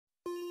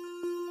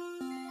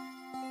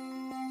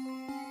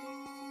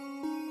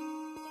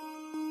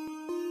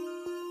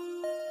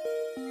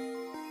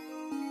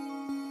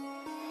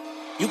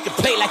You can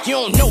play like you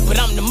don't know, but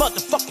I'm the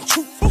motherfucking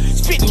truth.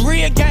 Spitting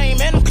real game,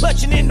 and I'm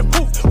clutching in the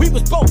booth. We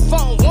was both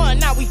on one,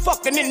 now we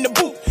fucking in the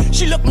booth.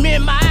 She look me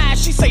in my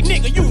eyes, she say,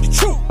 nigga, you the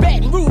truth.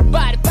 Bad and rude,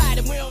 body,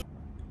 we don't...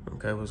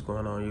 Okay, what's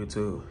going on,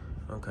 YouTube?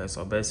 Okay,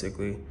 so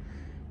basically,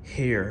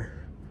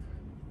 here,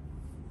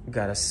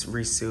 gotta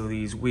reseal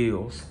these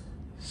wheels.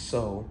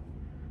 So,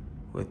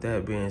 with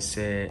that being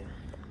said,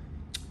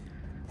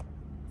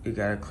 you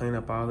gotta clean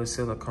up all the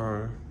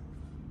silicone,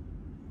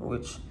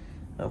 which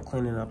I'm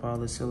cleaning up all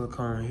the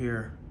silicone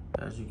here,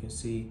 as you can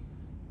see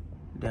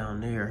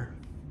down there.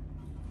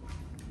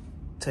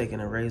 Taking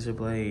a razor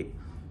blade,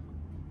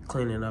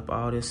 cleaning up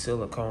all this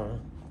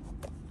silicone.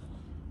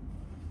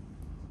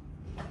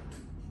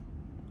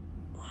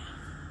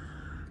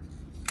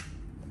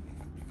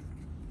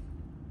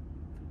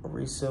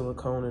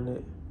 Re-siliconing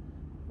it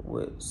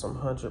with some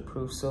 100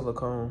 proof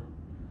silicone.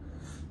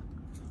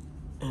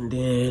 And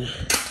then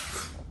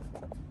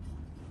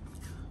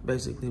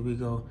basically we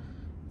go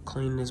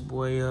clean this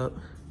boy up.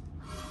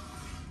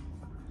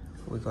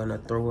 We're gonna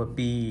throw a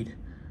bead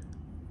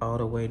all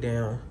the way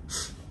down.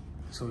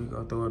 So we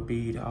gonna throw a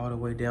bead all the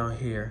way down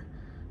here.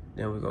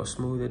 Then we go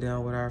smooth it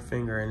down with our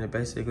finger, and then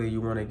basically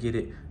you wanna get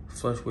it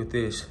flush with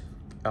this.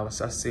 I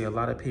see a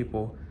lot of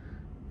people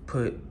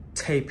put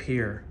tape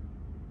here,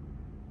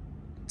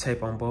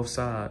 tape on both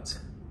sides,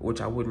 which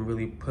I wouldn't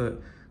really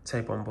put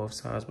tape on both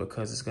sides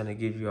because it's gonna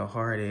give you a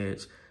hard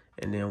edge.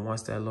 And then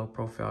once that low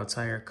profile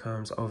tire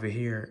comes over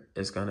here,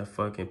 it's gonna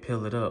fucking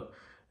peel it up.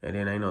 And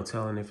then ain't no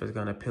telling if it's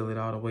gonna peel it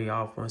all the way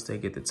off once they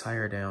get the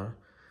tire down.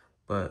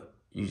 But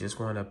you just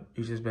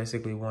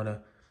basically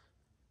wanna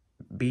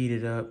beat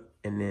it up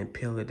and then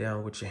peel it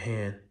down with your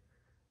hand.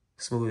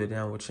 Smooth it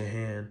down with your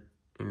hand.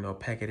 You know,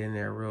 pack it in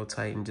there real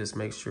tight and just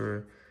make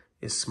sure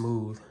it's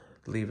smooth.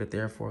 Leave it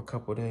there for a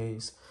couple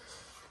days.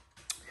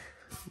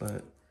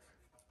 But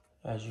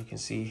as you can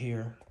see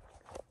here,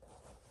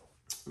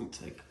 we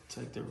take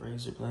the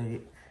razor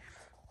blade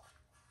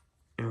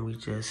and we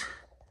just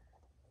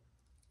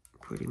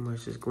pretty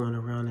much just going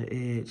around the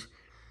edge,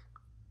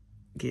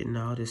 getting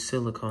all this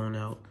silicone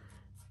out.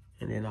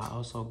 And then I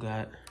also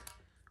got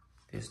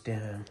this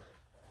damn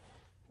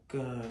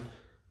gun,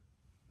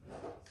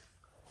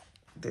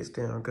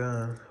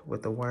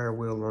 with the wire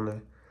wheel on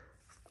the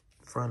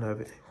front of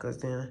it. Cause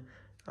then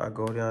I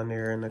go down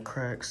there in the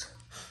cracks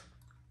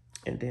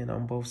and then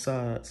on both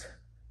sides,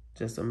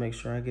 just to make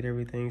sure I get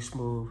everything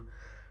smooth.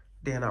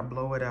 Then I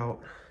blow it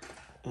out,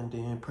 and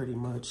then pretty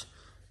much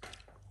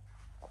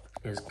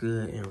it's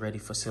good and ready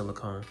for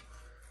silicone.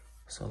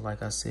 So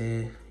like I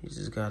said, you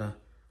just gotta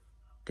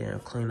damn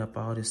clean up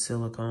all this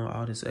silicone,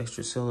 all this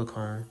extra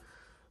silicone,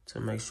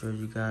 to make sure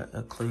you got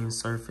a clean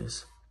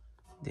surface.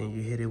 Then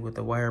you hit it with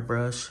a wire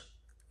brush.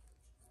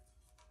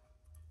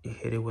 You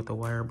hit it with a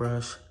wire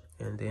brush,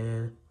 and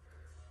then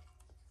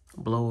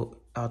blow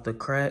out the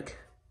crack.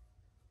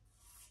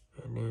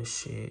 And then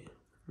shit,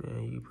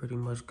 man, you pretty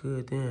much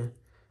good then.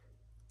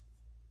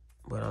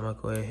 But I'm gonna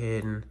go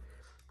ahead and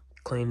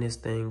clean this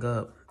thing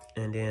up,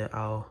 and then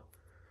I'll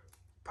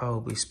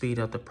probably speed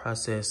up the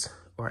process.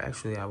 Or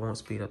actually, I won't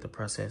speed up the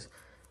process.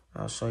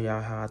 I'll show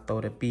y'all how I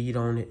throw the bead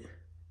on it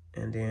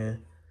and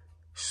then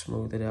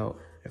smooth it out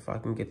if I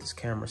can get this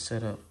camera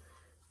set up.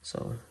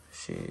 So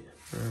shit,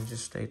 man,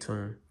 just stay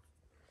tuned.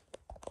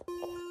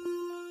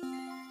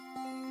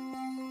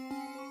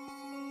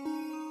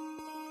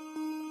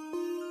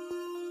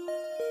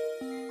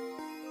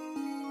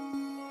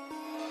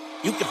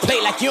 You can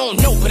play like you don't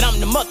know, but I'm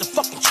the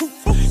motherfucking truth.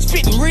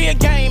 Spitting real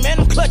game, and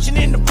I'm clutching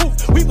in the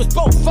booth. We was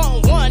both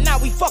on one, now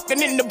we fucking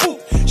in the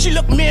booth. She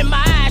look me in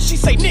my eyes, she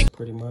say, nigga.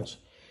 Pretty much,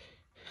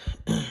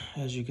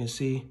 as you can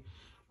see,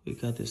 we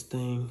got this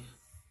thing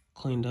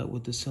cleaned up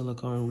with the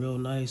silicone real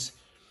nice.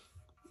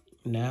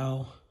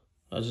 Now,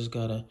 I'm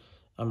gonna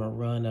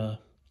run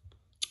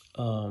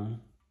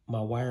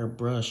my wire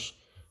brush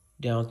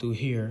down through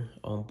here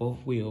on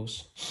both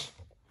wheels.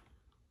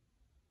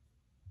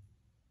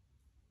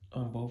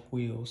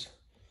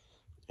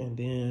 And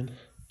then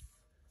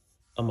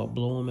I'm gonna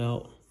blow them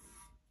out,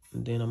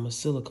 and then I'm gonna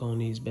silicone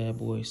these bad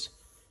boys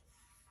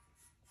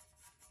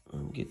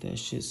and get that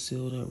shit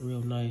sealed up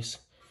real nice.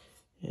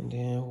 And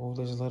then we'll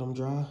just let them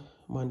dry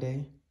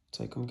Monday.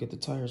 Take them, get the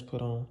tires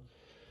put on,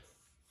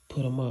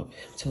 put them up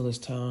until it's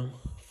time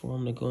for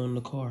them to go in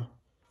the car.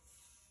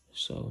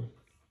 So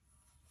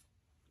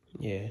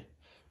yeah,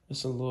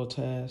 it's a little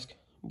task,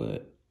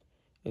 but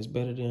it's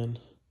better than,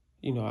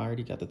 you know, I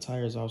already got the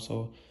tires off,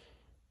 so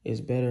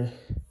it's better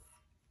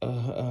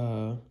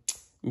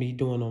me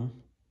doing them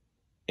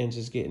and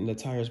just getting the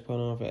tires put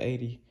on for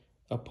 80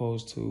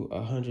 opposed to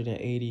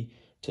 180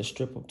 to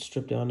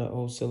strip down the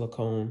old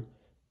silicone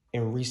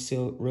and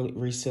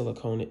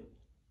re-silicone it.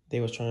 They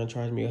was trying to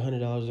charge me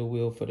 $100 a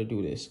wheel to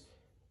do this.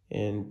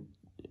 And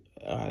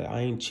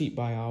I ain't cheap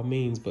by all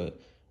means, but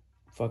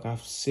fuck,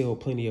 I've sealed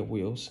plenty of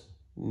wheels.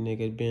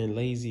 Nigga being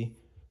lazy.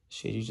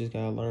 Shit, you just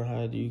gotta learn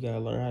how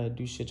to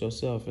do shit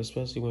yourself,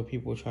 especially when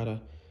people try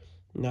to,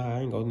 I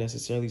ain't gonna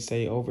necessarily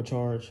say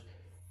overcharge,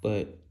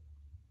 but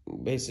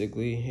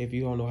basically, if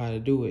you don't know how to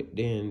do it,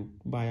 then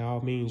by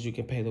all means you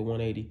can pay the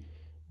 180.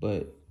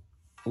 But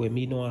with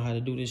me knowing how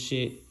to do this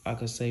shit, I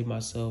could save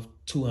myself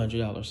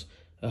 $200,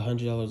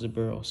 $100 a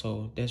barrel.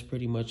 So that's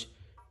pretty much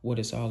what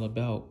it's all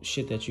about.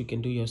 Shit that you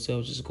can do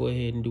yourself, just go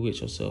ahead and do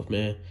it yourself,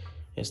 man.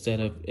 Instead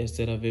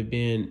of it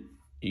being,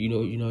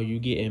 you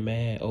getting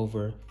mad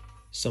over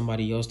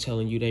somebody else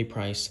telling you their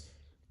price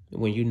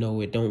when you know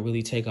it don't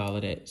really take all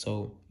of that.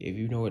 So if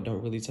you know it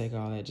don't really take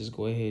all that, just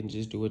go ahead and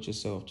just do it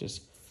yourself.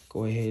 Just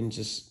go ahead and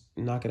just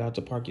knock it out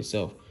the park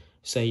yourself.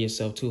 Save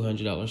yourself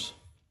 $200.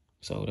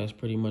 So that's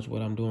pretty much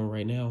what I'm doing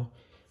right now.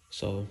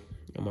 So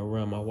I'm gonna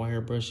run my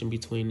wire brush in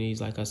between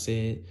these, like I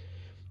said,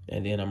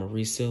 and then I'm gonna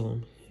reseal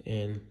them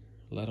and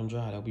let them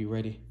dry. They'll be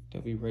ready.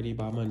 They'll be ready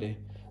by Monday.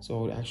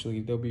 So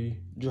actually, they'll be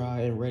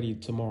dry and ready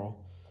tomorrow.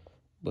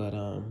 But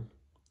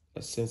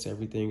since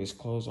everything is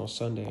closed on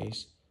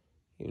Sundays,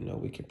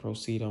 we can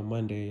proceed on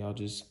Monday. I'll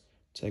just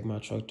take my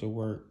truck to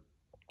work,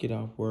 get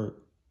off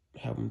work,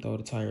 have them throw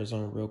the tires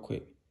on real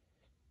quick.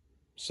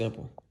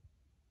 Simple.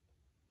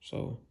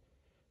 So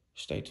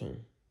stay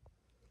tuned.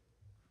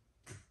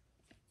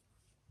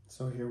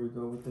 So here we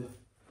go with the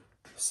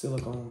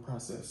silicone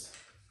process.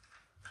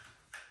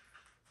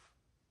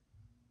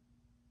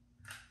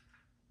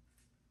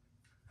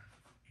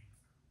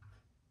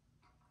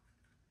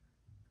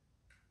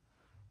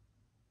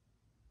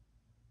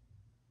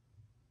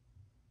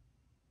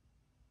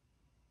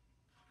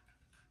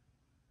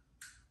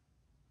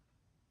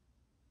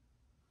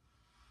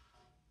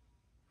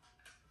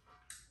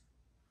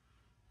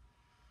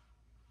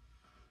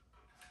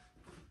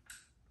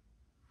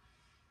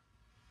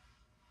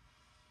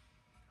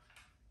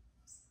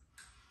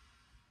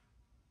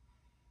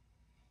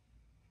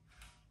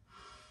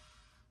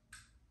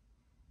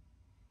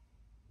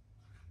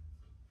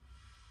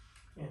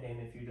 And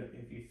then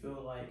if you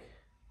feel like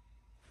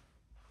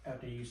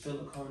after you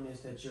silicone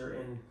this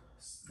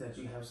that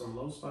you have some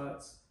low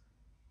spots,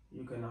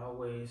 you can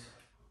always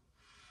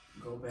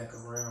go back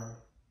around.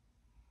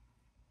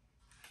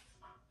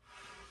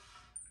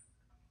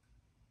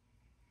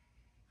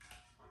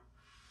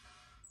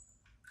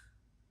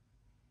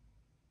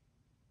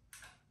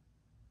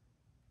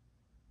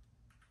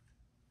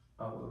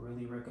 I would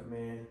really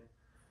recommend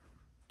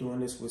doing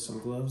this with some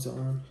gloves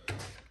on.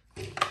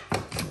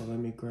 So let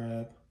me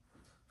grab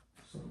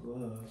some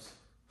gloves.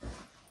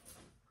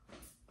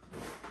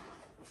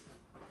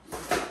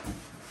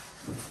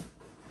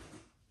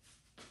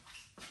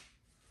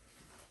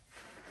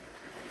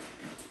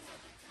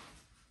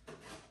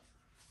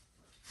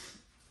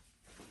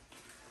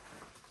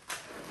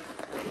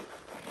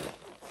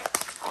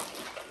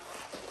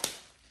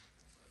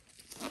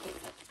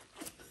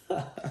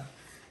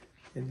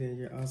 And then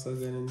you're also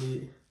gonna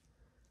need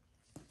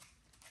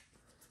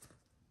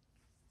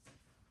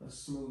a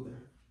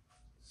smoother,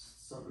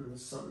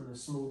 something to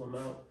smooth them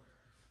out.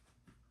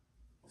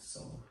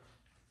 So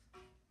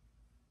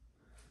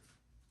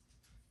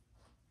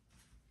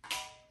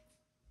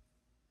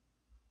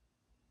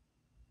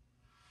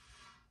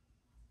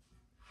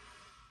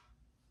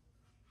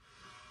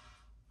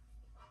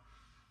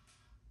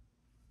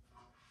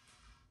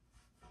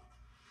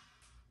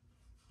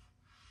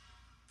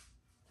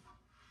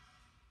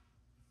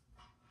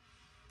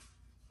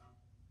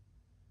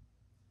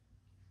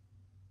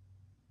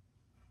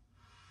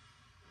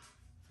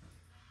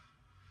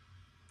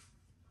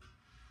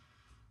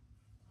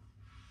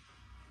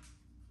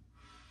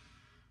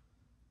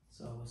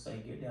let's say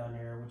get down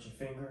there with your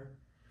finger,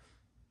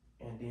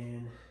 and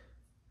then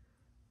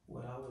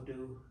what I would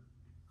do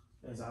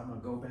is I'm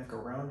gonna go back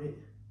around it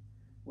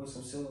with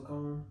some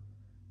silicone,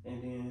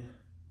 and then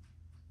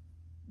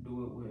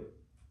do it with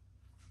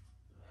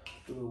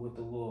the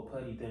little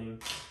putty thing.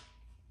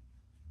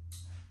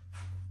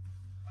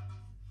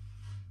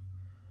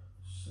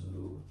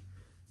 So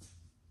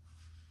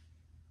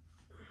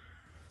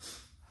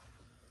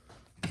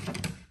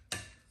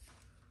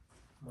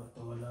I'm gonna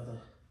throw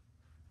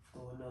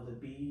another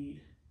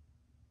bead.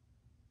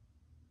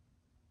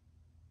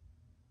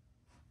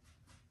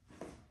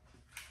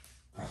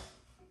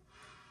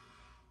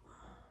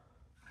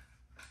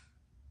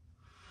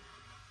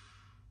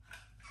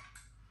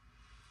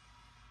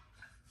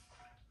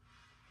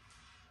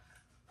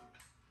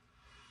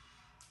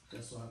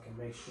 Just so I can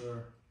make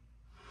sure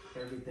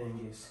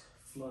everything is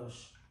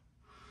flush.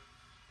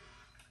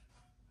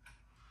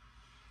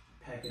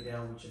 Pack it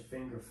down with your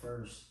finger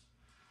first,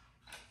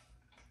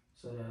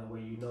 so that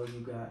way you know you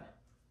got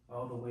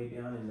all the way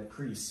down in the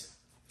crease.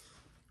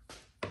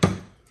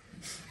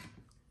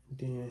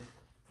 Then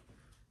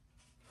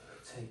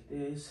take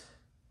this,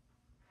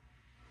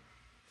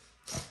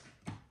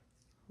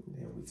 and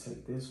then we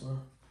take this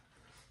one.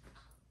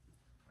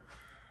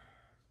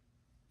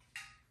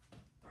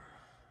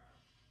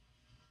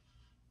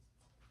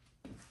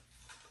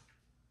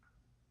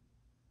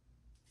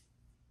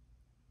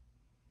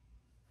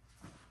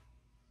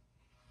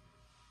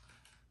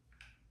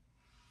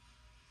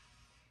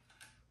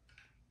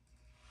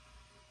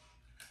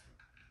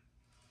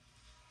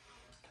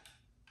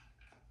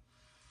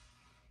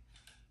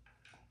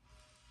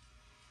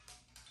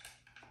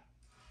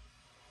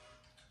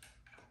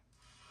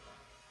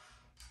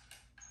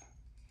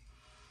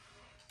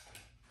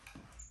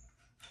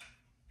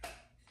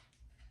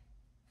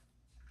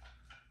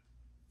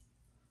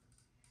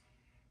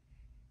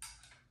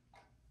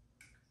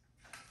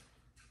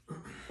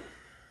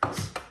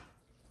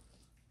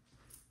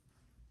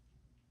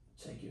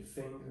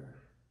 finger.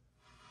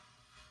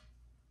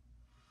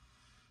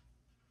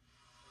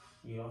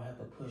 You don't have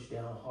to push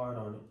down hard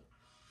on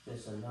it.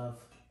 Just enough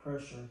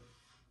pressure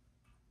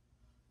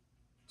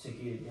to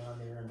get it down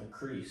there in the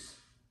crease.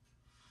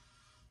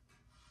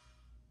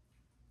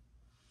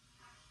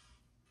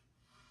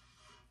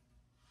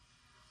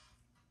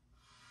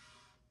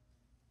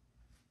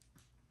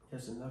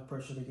 Just enough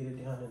pressure to get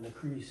it down in the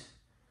crease.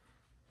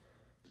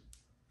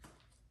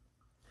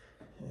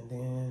 And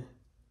then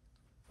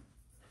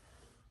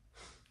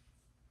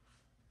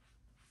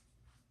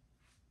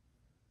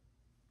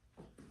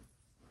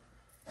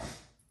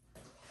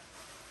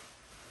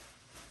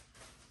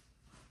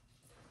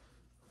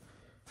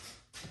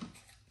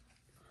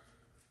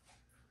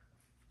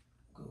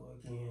go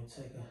again,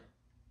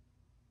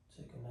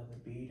 take another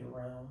bead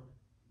around.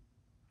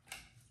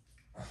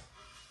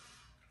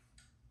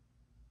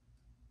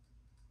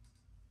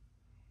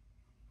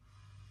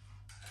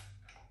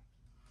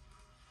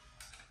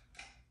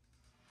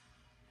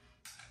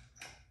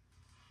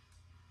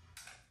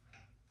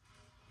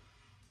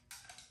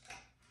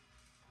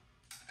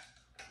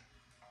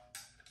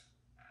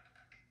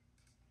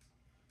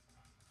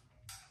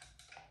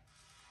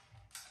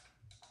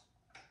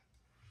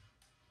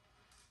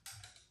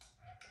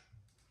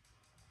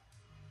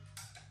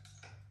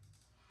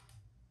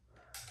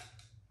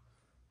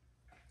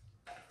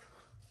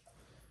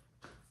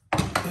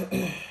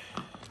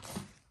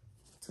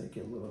 Take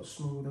it a little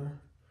smoother.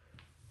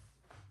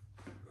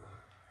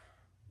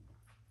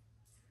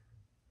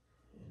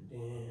 And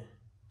then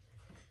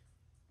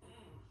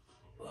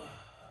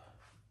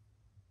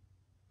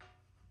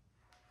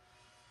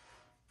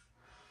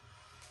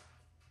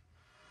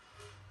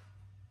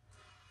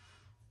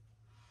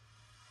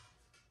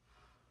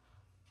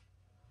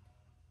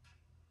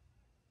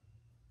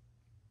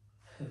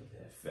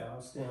that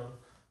foul stem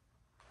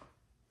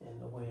in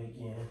the way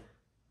again.